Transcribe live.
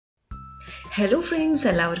Hello friends,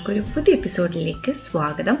 എല്ലാവർക്കും ഒരു പുതിയ എപ്പിസോഡിലേക്ക്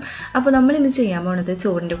സ്വാഗതം. അപ്പോൾ നമ്മൾ ഇന്ന് ചെയ്യാൻ പോകുന്നത്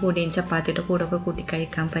ചോറിന്റെ കൂടെയും ചപ്പാത്തിയുടെ കൂടെ ഒക്കെ കൂട്ടി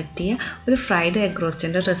കഴിക്കാൻ പറ്റിയ ഒരു ഫ്രൈഡ് എഗ്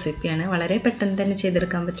റോസ്റ്റിന്റെ റെസിപ്പിയാണ്. വളരെ പെട്ടെന്ന് തന്നെ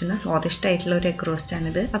ചെയ്തെടുക്കാൻ പറ്റുന്ന സ്വാദിഷ്ടമായിട്ടുള്ള ഒരു എഗ് റോസ്റ്റ്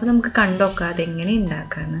ആണിത്. അപ്പോൾ നമുക്ക് കണ്ടോക്കാം അതെങ്ങനെ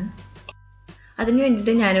ഉണ്ടാക്കാന്ന്. അതിനു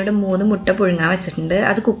വേണ്ടിയിട്ട് ഞാനിവിടെ 3 മുട്ട പുഴുങ്ങാൻ വെച്ചിട്ടുണ്ട്.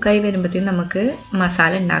 അത് കുക്കായി വരുമ്പോഴത്തേക്കും നമുക്ക്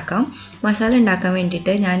മസാല ഉണ്ടാക്കാം. മസാല ഉണ്ടാക്കാൻ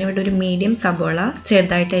വേണ്ടിയിട്ട് ഞാനിവിടെ ഒരു മീഡിയം സബോള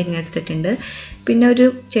ചെറുതായിട്ട് അരിഞ്ഞെടുത്തിട്ടുണ്ട്. പിന്നെ ഒരു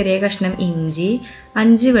ചെറിയ കഷ്ണം ഇഞ്ചി,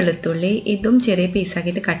 5 വെളുത്തുള്ളി, ഇതും ചെറിയ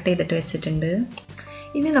പീസാക്കിയിട്ട് കട്ട് ചെയ്തിട്ട് വെച്ചിട്ടുണ്ട്.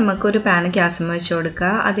 ഇനി നമുക്കൊരു പാൻ ഗ്യാസുമ്മ വെച്ച് കൊടുക്കുക.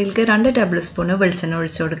 അതിലേക്ക് 2 ടേബിൾ സ്പൂൺ വെളിച്ചെണ്ണ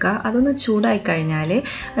ഒഴിച്ചു കൊടുക്കുക. അതൊന്ന് ചൂടായി കഴിഞ്ഞാൽ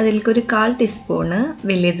അതിലേക്ക് ഒരു 1/4 ടീസ്പൂണ്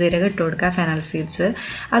വലിയ ജീരകം ഇട്ട് കൊടുക്കുക, ഫെനൽ സീഡ്സ്.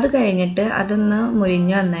 അത് കഴിഞ്ഞിട്ട് അതൊന്ന്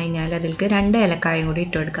മുരിഞ്ഞ് വന്നു കഴിഞ്ഞാൽ അതിലേക്ക് 2 ഏലക്കായും കൂടി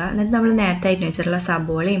ഇട്ട് കൊടുക്കുക. എന്നിട്ട് നമ്മൾ നേരത്തെ ആയിട്ട് വെച്ചിട്ടുള്ള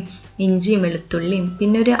സബോളയും ഇഞ്ചിയും വെളുത്തുള്ളിയും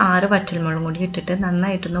പിന്നെ ഒരു 6 വറ്റൽമുളകും കൂടി ഇട്ടിട്ട്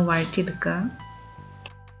നന്നായിട്ടൊന്ന് വഴറ്റിയെടുക്കുക.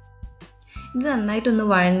 ഇത് നന്നായിട്ടൊന്ന്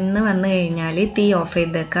വഴന്ന് വന്നു കഴിഞ്ഞാൽ തീ ഓഫ്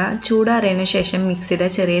ചെയ്തേക്കുക. ചൂടാറിയതിനു ശേഷം മിക്സിയുടെ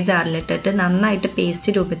ചെറിയ ജാറിലിട്ടിട്ട് നന്നായിട്ട്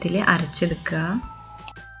പേസ്റ്റ് രൂപത്തിൽ അരച്ചെടുക്കുക.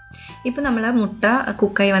 ഇപ്പോൾ നമ്മൾ മുട്ട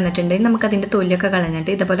കുക്കായി വന്നിട്ടുണ്ട്. നമുക്കതിൻ്റെ തൊലിയൊക്കെ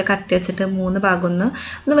കളഞ്ഞിട്ട് ഇതുപോലെ കത്തി വെച്ചിട്ട് 3 ഭാഗം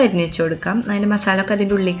ഒന്ന് വരിഞ്ഞ് വെച്ച് കൊടുക്കാം. അതിൻ്റെ മസാല ഒക്കെ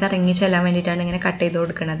അതിൻ്റെ ഉള്ളിലേക്ക് ഇറങ്ങി ചെല്ലാൻ വേണ്ടിയിട്ടാണ് ഇങ്ങനെ കട്ട് ചെയ്ത്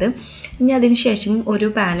കൊടുക്കുന്നത്. ഇനി അതിന് ശേഷം ഒരു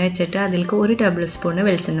പാൻ വെച്ചിട്ട് അതിലേക്ക് 1 ടേബിൾ സ്പൂൺ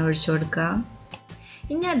വെളിച്ചെണ്ണ ഒഴിച്ചു കൊടുക്കുക.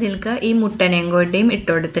 ഇനി അതിലേക്ക് ഈ മുട്ടനെയും കൂടിയും ഇട്ട്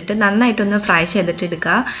കൊടുത്തിട്ട് നന്നായിട്ടൊന്ന് ഫ്രൈ ചെയ്തിട്ട്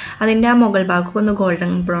എടുക്കുക. അതിൻ്റെ ആ മുകൾ ഭാഗമൊക്കെ ഒന്ന്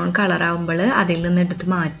ഗോൾഡൻ ബ്രൗൺ കളറാകുമ്പോൾ അതിൽ നിന്ന് എടുത്ത്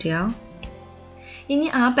മാറ്റുക. ഇനി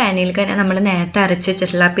ആ പാനിലേക്ക് തന്നെ നമ്മൾ നേരത്തെ അരച്ച്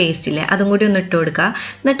വെച്ചിട്ടുള്ള പേസ്റ്റില്ലേ അതും കൂടി ഒന്ന് ഇട്ട് കൊടുക്കുക.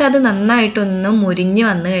 എന്നിട്ട് അത് നന്നായിട്ടൊന്ന് മുരിഞ്ഞ്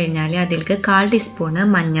വന്നു കഴിഞ്ഞാൽ അതിലേക്ക് 1/4 ടീസ്പൂണ്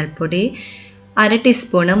മഞ്ഞൾപ്പൊടി, 1/2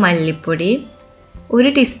 ടീസ്പൂണ് മല്ലിപ്പൊടി,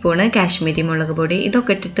 1 ടീസ്പൂണ് കാശ്മീരി മുളക് പൊടി,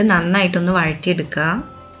 ഇതൊക്കെ ഇട്ടിട്ട് നന്നായിട്ടൊന്ന് വഴറ്റിയെടുക്കുക.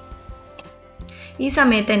 ഈ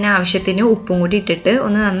സമയത്ത് തന്നെ ആവശ്യത്തിന് ഉപ്പും കൂടി ഇട്ടിട്ട്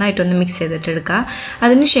ഒന്ന് നന്നായിട്ടൊന്ന് മിക്സ് ചെയ്തിട്ടെടുക്കുക.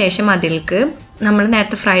 അതിനുശേഷം അതിലേക്ക് നമ്മൾ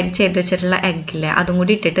നേരത്തെ ഫ്രൈഡ് ചെയ്ത് വെച്ചിട്ടുള്ള എഗ്ഗില്ലേ അതും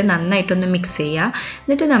കൂടി ഇട്ടിട്ട് നന്നായിട്ടൊന്ന് മിക്സ് ചെയ്യുക.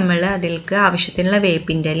 എന്നിട്ട് നമ്മൾ അതിലേക്ക് ആവശ്യത്തിനുള്ള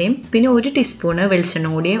വേപ്പിൻ്റെ ഇലയും പിന്നെ 1 ടീസ്പൂണ്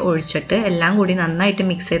വെളിച്ചെണ്ണ കൂടി ഒഴിച്ചിട്ട് എല്ലാം കൂടി നന്നായിട്ട്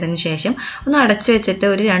മിക്സ് ചെയ്തതിന് ശേഷം ഒന്ന് അടച്ച് വെച്ചിട്ട്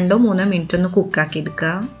ഒരു 2-3 മിനിറ്റ് ഒന്ന് കുക്കാക്കി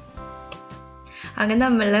എടുക്കുക. അങ്ങനെ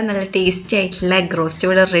നമ്മൾ നല്ല ടേസ്റ്റി ആയിട്ടുള്ള എഗ് റോസ്റ്റ്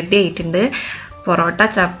ഇവിടെ റെഡി ആയിട്ടുണ്ട്. പൊറോട്ട,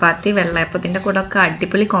 ചപ്പാത്തി, വെള്ളയപ്പത്തിൻ്റെ കൂടെ ഒക്കെ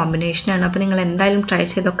അടിപൊളി കോമ്പിനേഷനാണ്. അപ്പോൾ നിങ്ങൾ എന്തായാലും ട്രൈ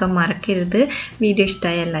ചെയ്തൊക്കെ മറക്കരുത്. വീഡിയോ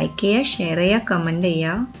ഇഷ്ടമായാൽ ലൈക്ക് ചെയ്യുക, ഷെയർ ചെയ്യുക, കമൻറ്റ്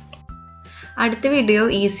ചെയ്യുക. അടുത്ത വീഡിയോ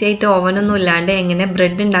ഈസി ആയിട്ട് ഓവനൊന്നും ഇല്ലാണ്ട് എങ്ങനെ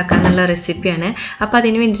ബ്രെഡ് ഉണ്ടാക്കുക എന്നുള്ള റെസിപ്പിയാണ്. അപ്പോൾ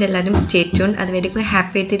അതിന് വേണ്ടിയിട്ട് എല്ലാവരും സ്റ്റേ ട്യൂൺ. അതുവരെയും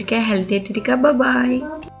ഹാപ്പി ആയിട്ടിരിക്കുക, ഹെൽത്തി ആയിട്ടിരിക്കുക. ബൈ.